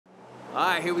All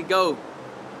right, here we go.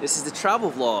 This is the travel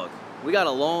vlog. We got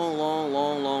a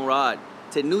long ride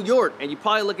to New York, and you're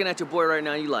probably looking at your boy right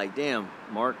now, and you're like, damn,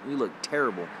 Mark, you look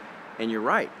terrible. And you're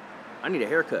right. I need a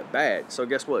haircut bad. So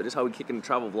guess what? This is how we kicking the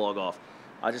travel vlog off.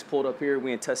 I just pulled up here.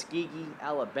 We in Tuskegee,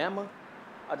 Alabama.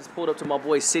 I just pulled up to my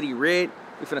boy City Red.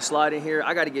 We finna slide in here.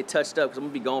 I gotta get touched up because I'm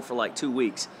gonna be gone for like 2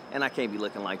 weeks, and I can't be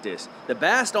looking like this. The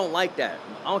bass don't like that.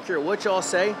 I don't care what y'all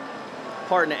say.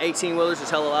 Pardon the 18-wheelers is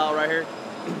hella loud right here.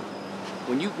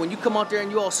 When you come out there and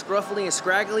you all scruffly and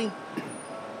scraggly,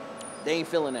 they ain't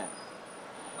feeling that.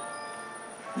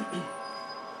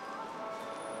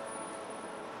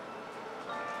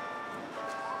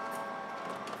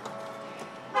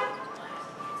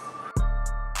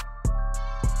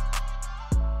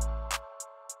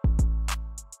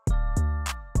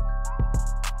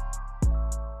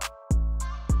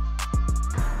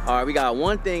 All right, we got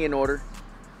one thing in order.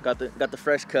 Got the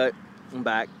fresh cut. I'm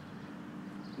back.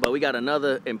 But we got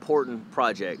another important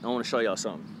project. I want to show y'all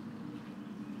something.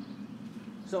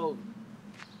 So,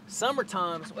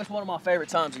 summertime, it's one of my favorite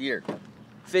times of year.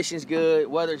 Fishing's good,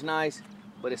 weather's nice,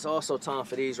 but it's also time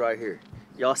for these right here.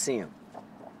 Y'all see them.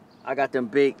 I got them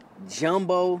big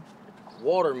jumbo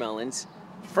watermelons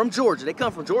from Georgia. They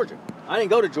come from Georgia. I didn't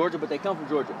go to Georgia, but they come from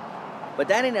Georgia. But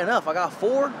that ain't enough. I got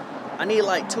 4. I need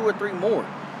like 2 or 3 more.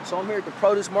 So I'm here at the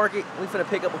produce market. We finna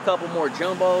pick up a couple more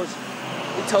jumbos.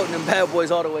 We toting them bad boys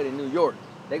all the way to New York.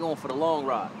 They going for the long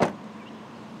ride.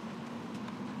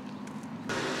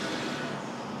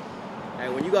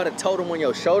 And when you got a totem on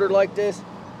your shoulder like this,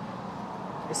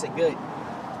 it's a good.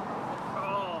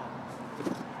 Oh.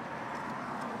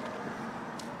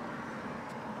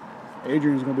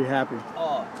 Adrian's gonna be happy.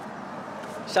 Oh,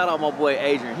 shout out my boy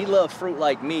Adrian. He loves fruit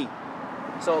like me.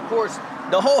 So of course,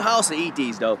 the whole house will eat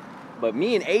these though. But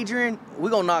me and Adrian, we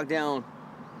gonna knock down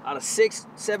out of 6,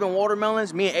 7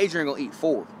 watermelons. Me and Adrian gonna eat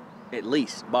 4, at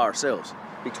least, by ourselves,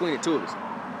 between the two of us.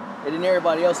 And then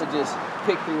everybody else will just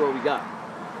pick through what we got.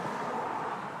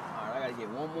 All right, I gotta get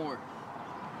one more.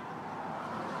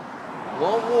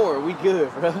 One more, we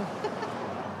good, bro.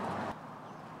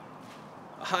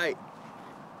 All right,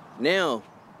 now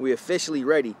we officially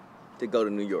ready to go to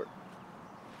New York.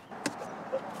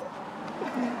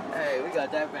 Hey, we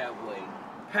got that bad boy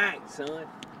packed, son.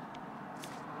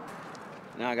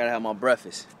 Now I gotta have my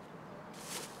breakfast.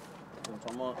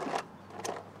 All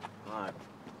right,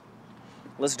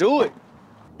 let's do it.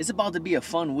 It's about to be a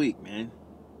fun week, man.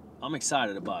 I'm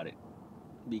excited about it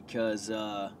because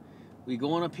we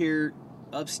going up here,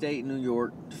 upstate New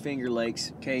York, Finger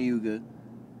Lakes, Cayuga.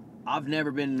 I've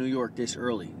never been to New York this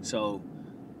early, so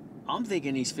I'm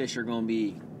thinking these fish are gonna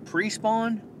be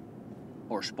pre-spawn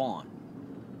or spawn.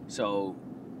 So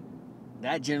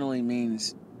that generally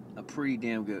means a pretty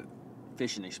damn good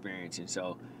fishing experience. And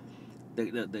so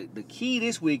the key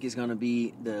this week is going to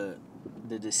be the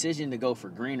decision to go for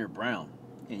green or brown.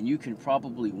 And you can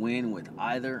probably win with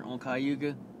either on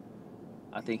Cayuga.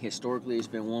 I think historically it's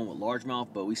been one with largemouth,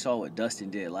 but we saw what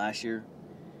Dustin did last year,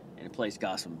 and the place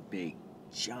got some big,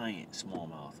 giant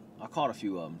smallmouth. I caught a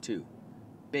few of them too.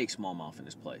 Big smallmouth in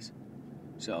this place.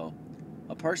 So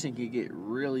a person could get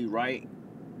really right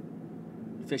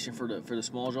fishing for the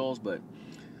small jaws, but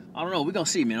I don't know. We're gonna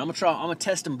see, man. I'm gonna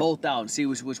test them both out and see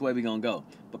which way we gonna go.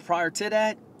 But prior to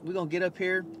that, we're gonna get up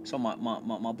here. So my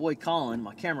boy Colin,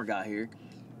 my camera guy here,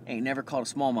 ain't never caught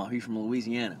a smallmouth. He's from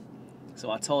Louisiana.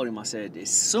 So I told him, I said, as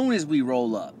soon as we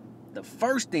roll up, the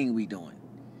first thing we doing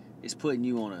is putting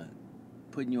you on a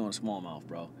smallmouth,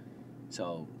 bro.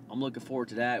 So I'm looking forward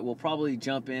to that. We'll probably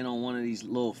jump in on one of these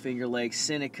little Finger Lakes,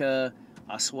 Seneca,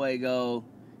 Oswego,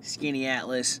 Skinny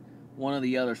Atlas, one of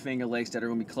the other Finger Lakes that are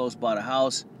going to be close by the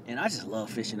house. And I just love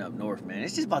fishing up north, man.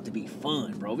 It's just about to be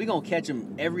fun, bro. We're going to catch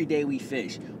them every day we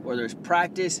fish, whether it's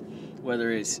practice,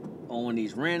 whether it's on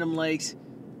these random lakes,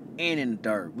 and in the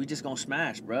dirt. We just going to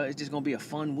smash, bro. It's just going to be a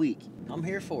fun week. I'm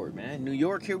here for it, man. New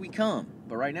York, here we come.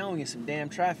 But right now we get some damn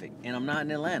traffic, and I'm not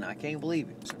in Atlanta. I can't believe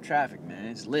it. Some traffic, man.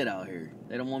 It's lit out here.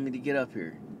 They don't want me to get up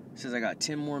here. It says I got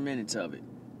 10 more minutes of it.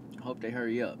 I hope they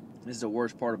hurry up. This is the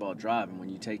worst part about driving when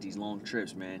you take these long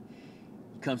trips, man.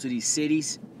 You come to these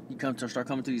cities, you start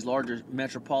coming to these larger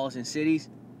metropolitan cities,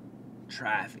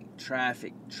 traffic,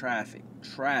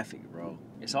 bro.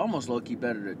 It's almost low-key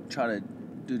better to try to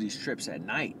do these trips at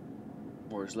night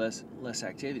where it's less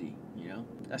activity, you know?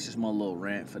 That's just my little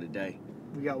rant for the day.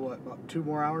 We got, what, about 2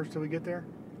 more hours till we get there?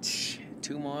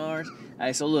 2 more hours?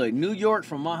 Hey, so look, New York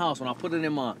from my house, when I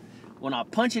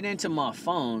punch it into my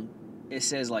phone, it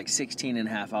says like 16 and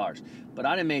a half hours. But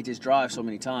I done made this drive so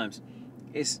many times,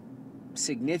 it's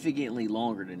significantly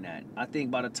longer than that. I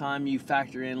think by the time you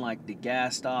factor in like the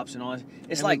gas stops and all that,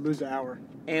 it's and like we lose an hour.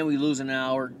 And we lose an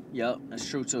hour. Yep, that's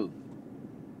true too.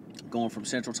 Going from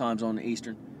Central Time Zone to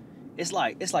Eastern, it's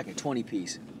like a 20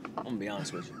 piece. I'm gonna be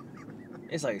honest with you.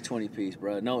 It's like a 20 piece,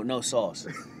 bro. No sauce.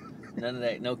 None of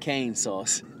that. No cane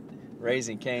sauce.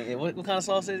 Raisin cane. What kind of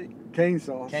sauce is it? Cane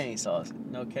sauce. Cane sauce.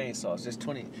 No cane sauce. Just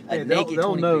 20. Hey, A naked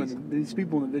they'll 20 know. piece. These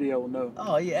people in the video will know.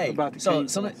 Oh yeah. Hey. About the cane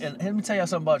sauce. And let me tell y'all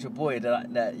something about your boy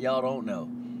that y'all don't know.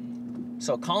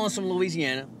 So Colin's from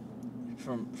Louisiana,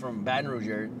 from Baton Rouge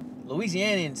area.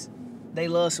 Louisianians, they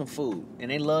love some food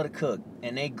and they love to cook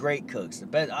and they great cooks. The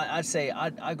best. I'd say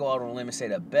I go out on a limb and say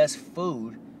the best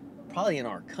food, probably in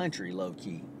our country, low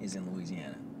key, is in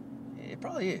Louisiana. It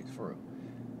probably is for real.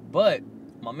 But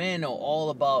my man know all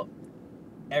about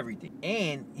everything.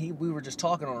 And we were just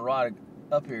talking on the ride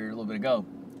up here a little bit ago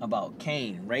about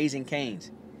Raising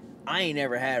Cane's. I ain't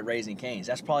never had Raising Cane's.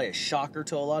 That's probably a shocker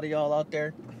to a lot of y'all out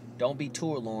there. Don't be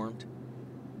too alarmed.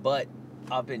 But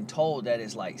I've been told that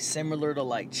it's like similar to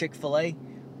like Chick-fil-A,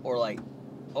 or like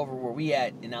over where we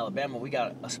at in Alabama, we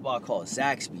got a spot called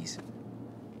Zaxby's.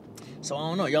 So I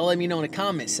don't know. Y'all let me know in the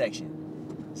comment section.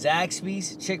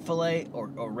 Zaxby's, Chick-fil-A,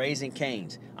 or Raising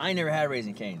Cane's. I ain't never had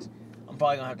Raising Cane's. I'm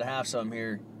probably going to have some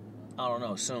here, I don't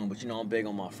know, soon. But you know I'm big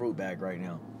on my fruit bag right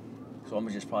now. So I'm going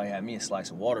to just probably have me a slice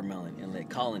of watermelon and let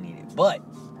Colin eat it. But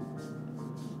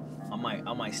I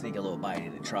might sneak a little bite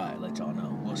in and try it. Let y'all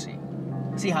know. We'll see.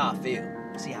 See how I feel.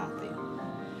 See how I feel.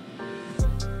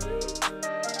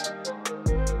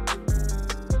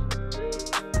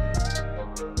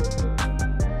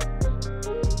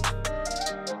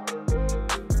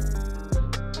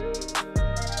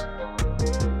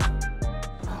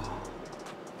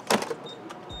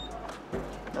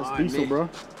 That's diesel, bro.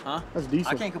 Huh? That's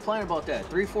diesel. I can't complain about that.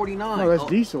 $3.49. No, that's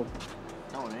diesel.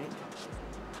 No, it ain't.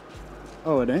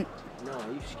 Oh, it ain't? No,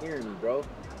 you scaring me, bro.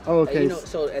 Oh, okay. Hey, you know,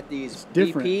 so at these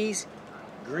BPs,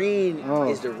 green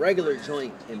is the regular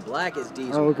joint and black is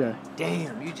diesel. Oh, okay.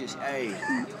 Damn, you just, hey.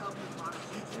 Yeah,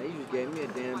 you just gave me a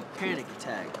damn panic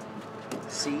attack.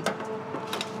 See?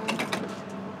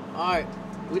 All right,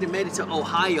 we done made it to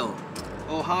Ohio.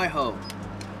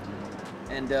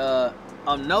 And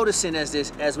I'm noticing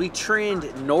as we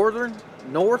trend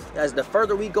north, as the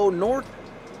further we go north,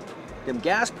 them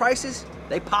gas prices,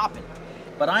 they popping.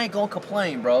 But I ain't gonna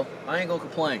complain, bro. I ain't gonna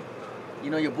complain. You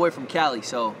know your boy from Cali,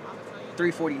 so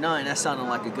 $3.49, that sounded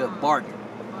like a good bargain.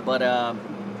 But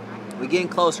we getting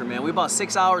closer, man. We about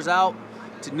 6 hours out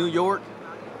to New York.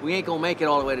 We ain't gonna make it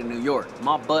all the way to New York.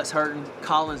 My butt's hurting,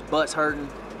 Colin's butt's hurting.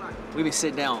 We've been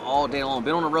sitting down all day long.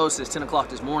 Been on the road since 10 o'clock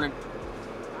this morning.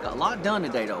 Got a lot done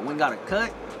today though. We got a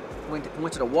cut,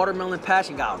 went to the watermelon patch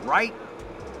and got right.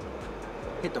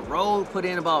 Hit the road, put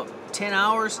in about 10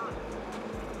 hours.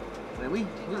 Man, we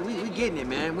getting it,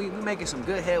 man. We making some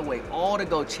good headway. All to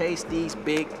go chase these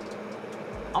big,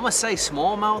 I'm gonna say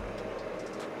smallmouth,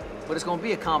 but it's gonna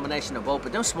be a combination of both.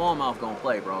 But them smallmouth gonna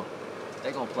play, bro.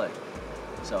 They gonna play.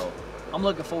 So I'm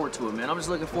looking forward to it, man. I'm just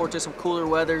looking forward to some cooler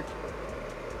weather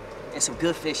and some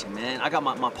good fishing, man. I got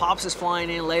my Pops is flying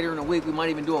in later in the week. We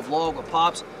might even do a vlog with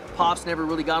Pops. Pops never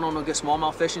really got on no good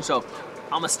smallmouth fishing, so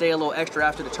I'm gonna stay a little extra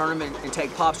after the tournament and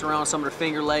take Pops around some of the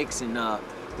Finger Lakes, and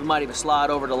we might even slide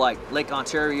over to like Lake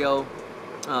Ontario,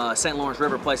 St. Lawrence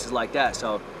River, places like that.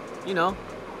 So, you know,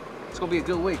 it's gonna be a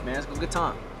good week, man. It's gonna be a good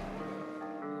time.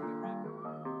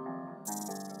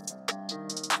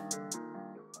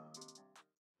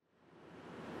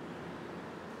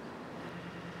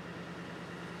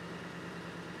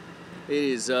 It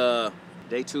is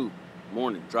day 2,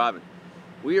 morning, driving.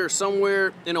 We are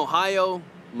somewhere in Ohio,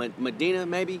 Medina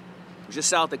maybe, just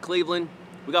south of Cleveland.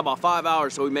 We got about 5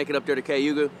 hours, so we make it up there to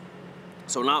Cayuga.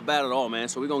 So not bad at all, man.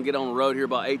 So we're gonna get on the road here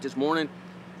about 8 this morning.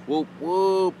 Whoop,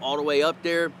 whoop, all the way up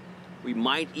there. We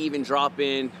might even drop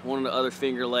in one of the other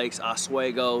Finger Lakes,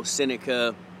 Oswego,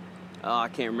 Seneca. I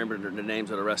can't remember the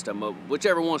names of the rest of them, but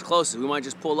whichever one's closest, we might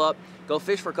just pull up, go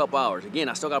fish for a couple hours. Again,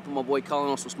 I still gotta put my boy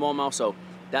Colin on some smallmouth, so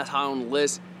that's high on the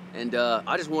list. And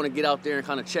I just wanna get out there and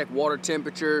kind of check water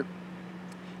temperature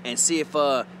and see if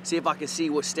I can see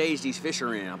what stage these fish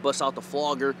are in. I bust out the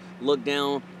flogger, look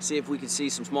down, see if we can see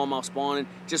some smallmouth spawning,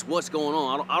 just what's going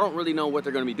on. I don't really know what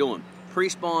they're gonna be doing.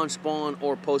 Pre-spawn, spawn,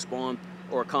 or post-spawn,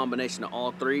 or a combination of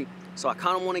all three. So I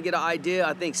kind of want to get an idea.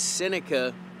 I think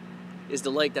Seneca is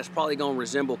the lake that's probably gonna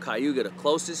resemble Cayuga the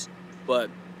closest, but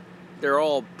they're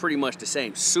all pretty much the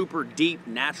same. Super deep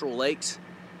natural lakes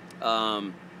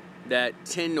that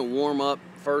tend to warm up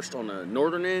first on the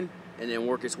northern end and then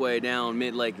work its way down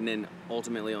mid-lake and then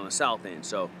ultimately on the south end.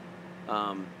 So,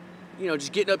 you know,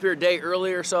 just getting up here a day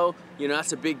early or so, you know,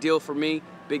 that's a big deal for me.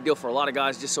 big deal for a lot of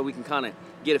guys, just so we can kind of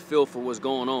get a feel for what's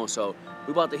going on. So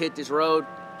we about to hit this road.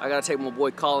 I gotta take my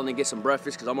boy Colin and get some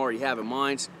breakfast because I'm already having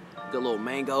mine. Good little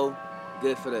mango,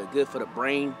 good for the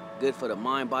brain, good for the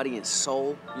mind, body, and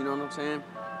soul. You know what I'm saying?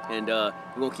 And we're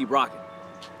gonna keep rocking.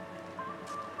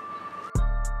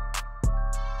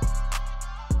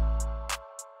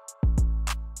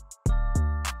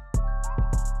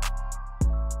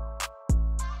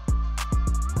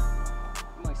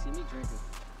 You might see me drinking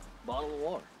a bottle of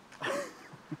water.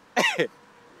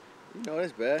 You know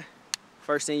that's bad.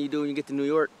 First thing you do when you get to New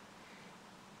York,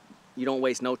 you don't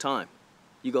waste no time.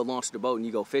 You go launch the boat and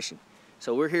you go fishing.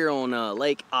 So we're here on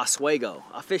Lake Oswego.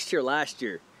 I fished here last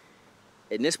year,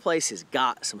 and this place has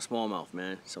got some smallmouth,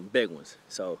 man, some big ones.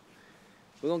 So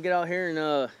we're gonna get out here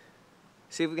and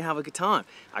see if we can have a good time.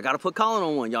 I gotta put Colin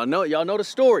on one. Y'all know the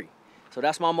story. So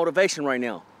that's my motivation right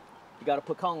now. You gotta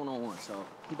put Colin on one. So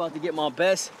he's about to get my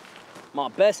best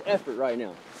effort right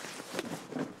now.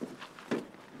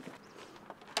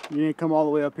 You didn't come all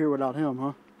the way up here without him,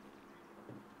 huh?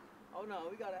 Oh no,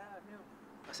 we gotta have him.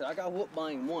 I said I got whooped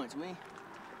by him once, man.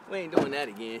 We ain't doing that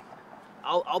again.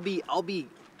 I'll be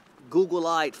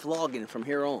Google-eyed flogging from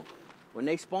here on. When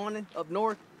they spawning up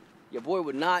north, your boy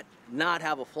would not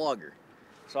have a flogger.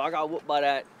 So I got whooped by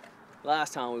that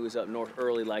last time we was up north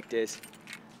early like this,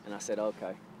 and I said,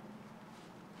 okay.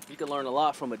 You can learn a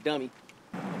lot from a dummy.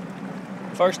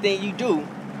 First thing you do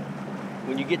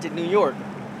when you get to New York,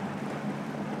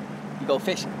 you go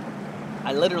fishing.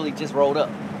 I literally just rolled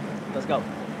up. Let's go.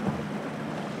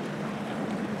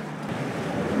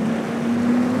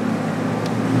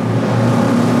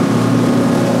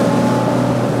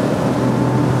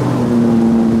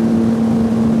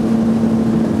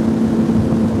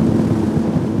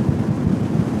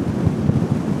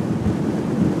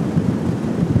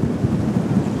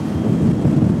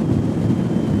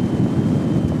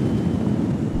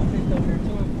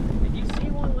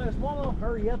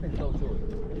 Hurry up and go to it.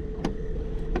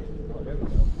 Oh, there we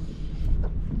go.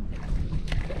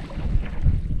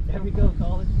 There we go,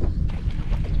 Colin.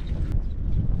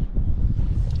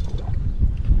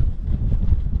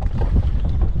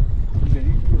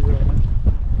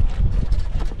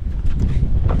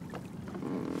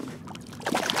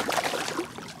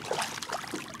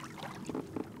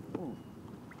 Oh,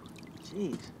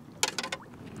 jeez.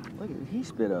 Look at he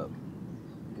spit up.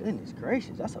 Goodness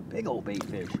gracious, that's a big old bait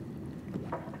fish.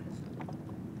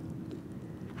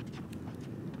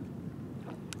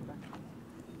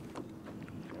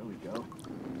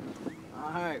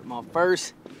 All right, my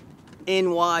first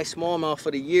NY smallmouth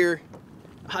for the year.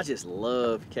 I just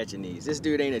love catching these. This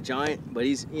dude ain't a giant, but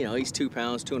he's, you know, he's 2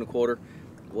 pounds, 2 1/4,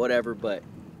 whatever, but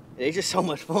it's just so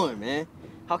much fun, man.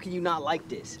 How can you not like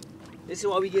this? This is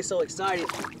why we get so excited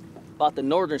about the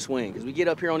northern swing, because we get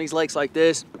up here on these lakes like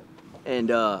this,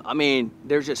 and I mean,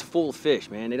 they're just full of fish,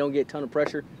 man. They don't get a ton of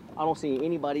pressure. I don't see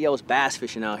anybody else bass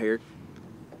fishing out here,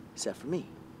 except for me.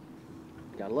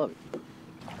 Gotta love it.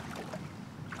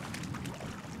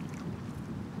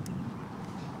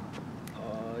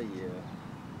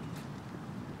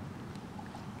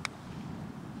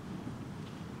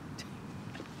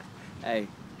 Hey,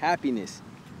 happiness.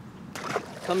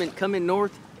 Coming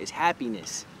north is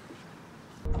happiness.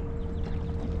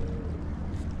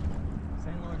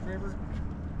 St. Lawrence River.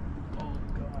 Oh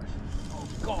gosh. Oh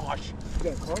gosh. You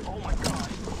got a carp? Oh my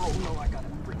gosh. Oh no, I got a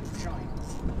freaking giant.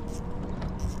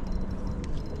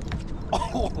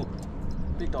 Oh,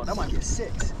 big dog. That might be a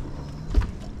 6.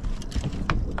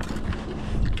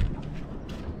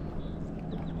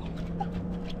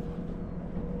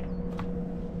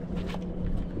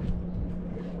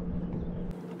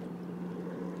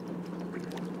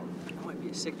 Be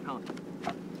a 6 pounder,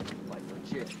 like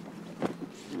legit.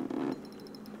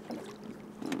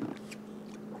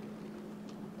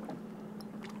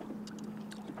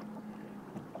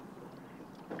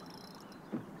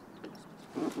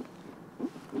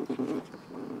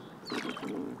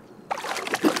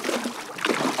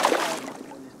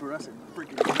 Bro, that's a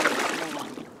freaking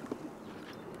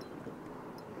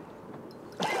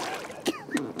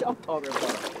I'm talking about a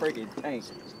freaking tank.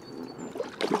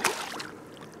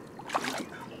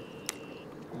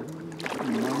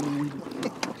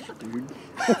 Dude.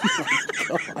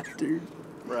 Oh my god, dude.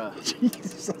 Bruh.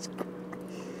 Jesus Christ.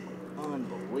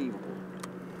 Unbelievable.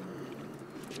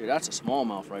 Dude, that's a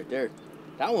smallmouth right there.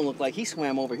 That one looked like he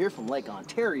swam over here from Lake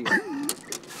Ontario.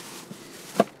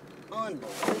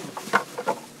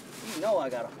 Unbelievable. You know I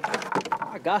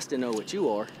got to know what you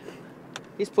are.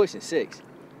 He's pushing 6,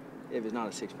 if it's not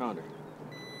a 6 pounder.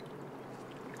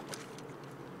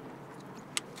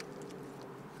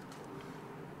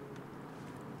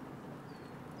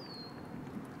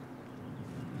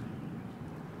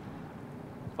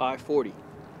 540.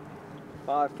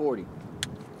 540.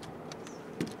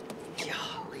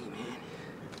 Golly, man.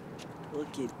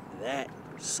 Look at that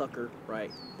sucker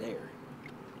right there.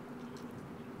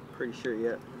 Pretty sure,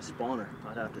 yeah, spawner,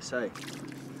 I'd have to say.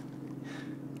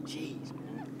 Jeez,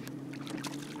 man.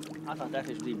 I thought that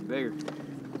fish was even bigger.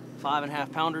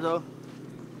 5.5 pounder though.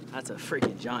 That's a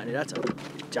freaking giant. That's a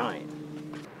giant.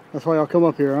 That's why y'all come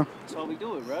up here, huh? That's why we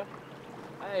do it, bro.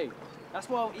 Hey, that's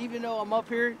why even though I'm up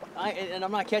here and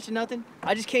I'm not catching nothing,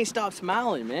 I just can't stop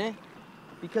smiling, man.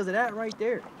 Because of that right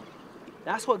there.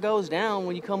 That's what goes down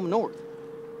when you come north.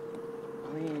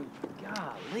 I mean,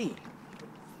 golly.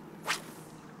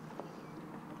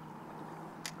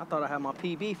 I thought I had my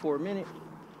PB for a minute.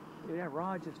 Dude, that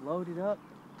rod just loaded up.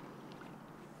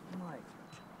 I'm like,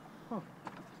 huh.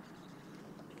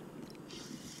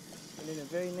 And then the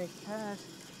very next cast,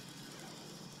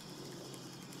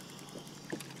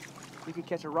 we could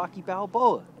catch a Rocky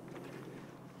Balboa.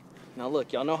 Now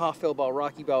look, y'all know how I feel about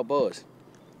Rocky Balboas.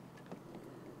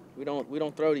 We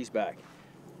don't throw these back.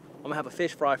 I'm gonna have a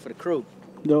fish fry for the crew.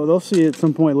 They'll see it at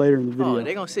some point later in the video. Oh,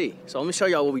 they're gonna see. So let me show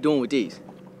y'all what we're doing with these.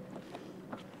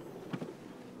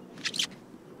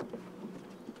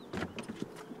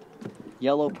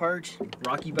 Yellow perch,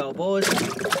 Rocky Balboas.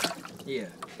 Yeah.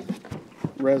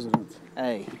 Residents.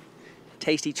 Hey,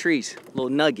 tasty treats, little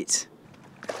nuggets.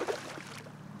 That's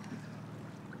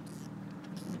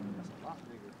a lot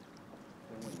bigger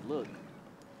than when you look.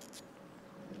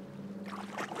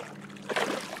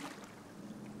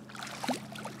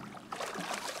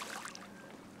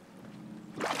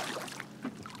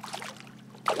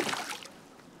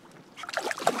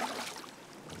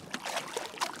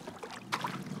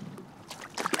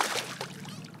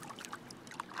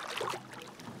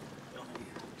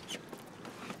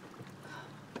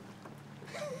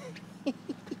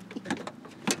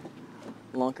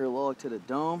 Lunker log to the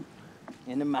dome,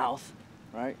 in the mouth,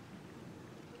 right?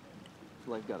 I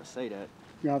feel like you gotta say that.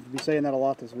 You'll have to be saying that a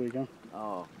lot this week, huh?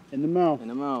 Oh. In the mouth. In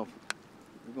the mouth.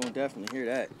 You're gonna definitely hear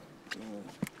that.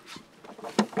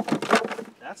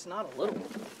 That's not a little one.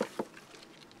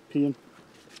 Peeing.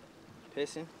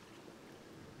 Pissing.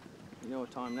 You know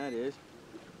what time that is.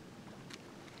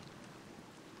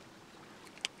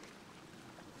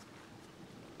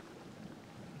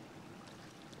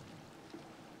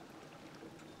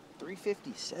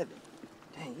 $357.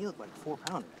 Dang, you look like a 4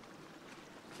 pounder.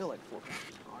 I feel like a 4 pounder.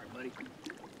 All right, buddy.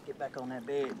 Get back on that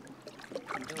bed.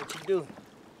 You do what you do.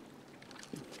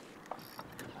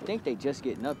 I think they just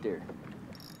getting up there.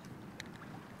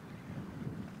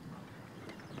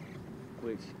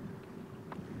 Which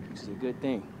is a good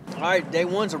thing. All right, day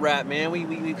one's a wrap, man.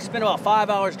 We spent about 5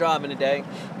 hours driving today.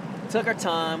 Took our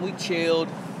time, we chilled.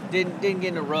 Didn't get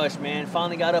in a rush, man.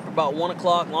 Finally got up about 1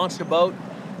 o'clock, launched the boat.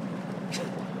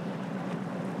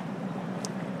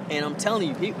 And I'm telling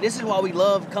you, people, this is why we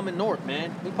love coming north,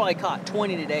 man. We probably caught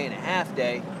 20 today in a half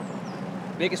day.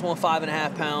 Biggest one,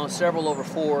 5.5 pounds, several over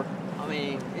 4. I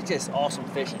mean, it's just awesome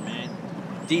fishing, man.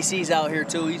 DC's out here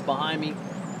too, he's behind me.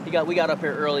 We got up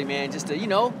here early, man, just to, you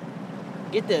know,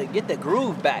 get the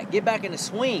groove back, get back in the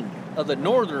swing of the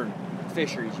northern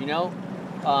fisheries, you know.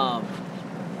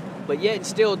 But yet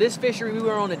still, this fishery we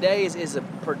were on today is a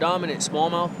predominant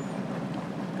smallmouth.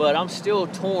 But I'm still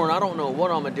torn. I don't know what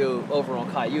I'm gonna do over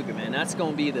on Cayuga, man. That's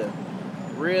gonna be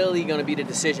really gonna be the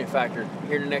decision factor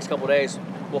here in the next couple days.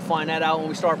 We'll find that out when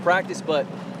we start practice. But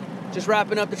just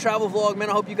wrapping up the travel vlog, man.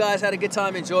 I hope you guys had a good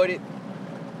time, enjoyed it.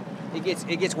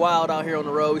 It gets wild out here on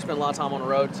the road. We spend a lot of time on the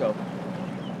road, so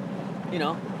you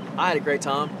know, I had a great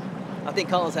time. I think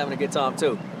Colin's having a good time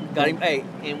too. Got him, hey,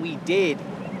 and we did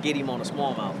get him on a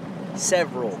smallmouth,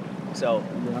 several. So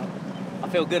yeah. I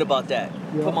feel good about that.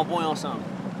 Yeah. Put my boy on something.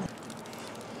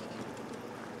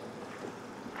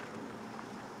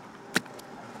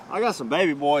 I got some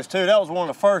baby boys too. That was one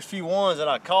of the first few ones that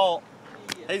I caught.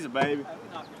 Yeah. He's a baby.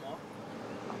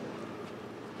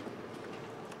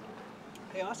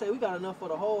 Hey, I say we got enough for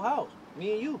the whole house.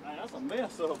 Me and you. Hey, that's a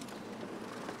mess of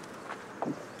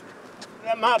them.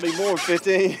 That might be more than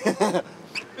 15.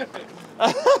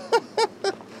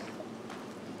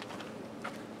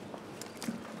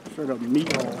 Straight up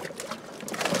meat haul.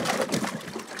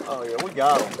 Oh yeah, we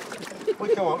got them.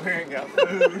 We come up here and got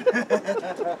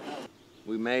food.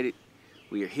 We made it.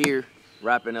 We are here,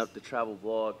 wrapping up the travel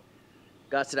vlog.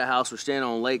 Got to the house. We're staying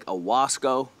on Lake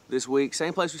Owasco this week.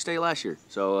 Same place we stayed last year.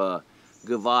 So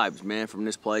good vibes, man, from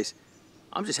this place.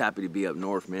 I'm just happy to be up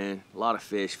north, man. A lot of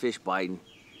fish biting.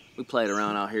 We played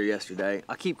around out here yesterday.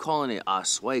 I keep calling it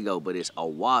Oswego, but it's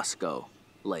Owasco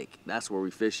Lake. That's where we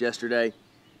fished yesterday.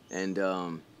 And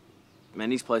man,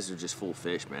 these places are just full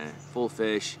fish, man. Full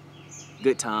fish,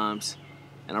 good times.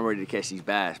 and I'm ready to catch these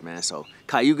bass, man. So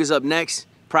Cayuga's up next.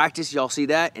 Practice, y'all see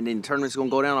that, and then the tournament's gonna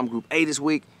go down. I'm Group A this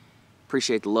week.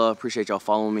 Appreciate the love. Appreciate y'all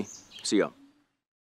following me. See y'all.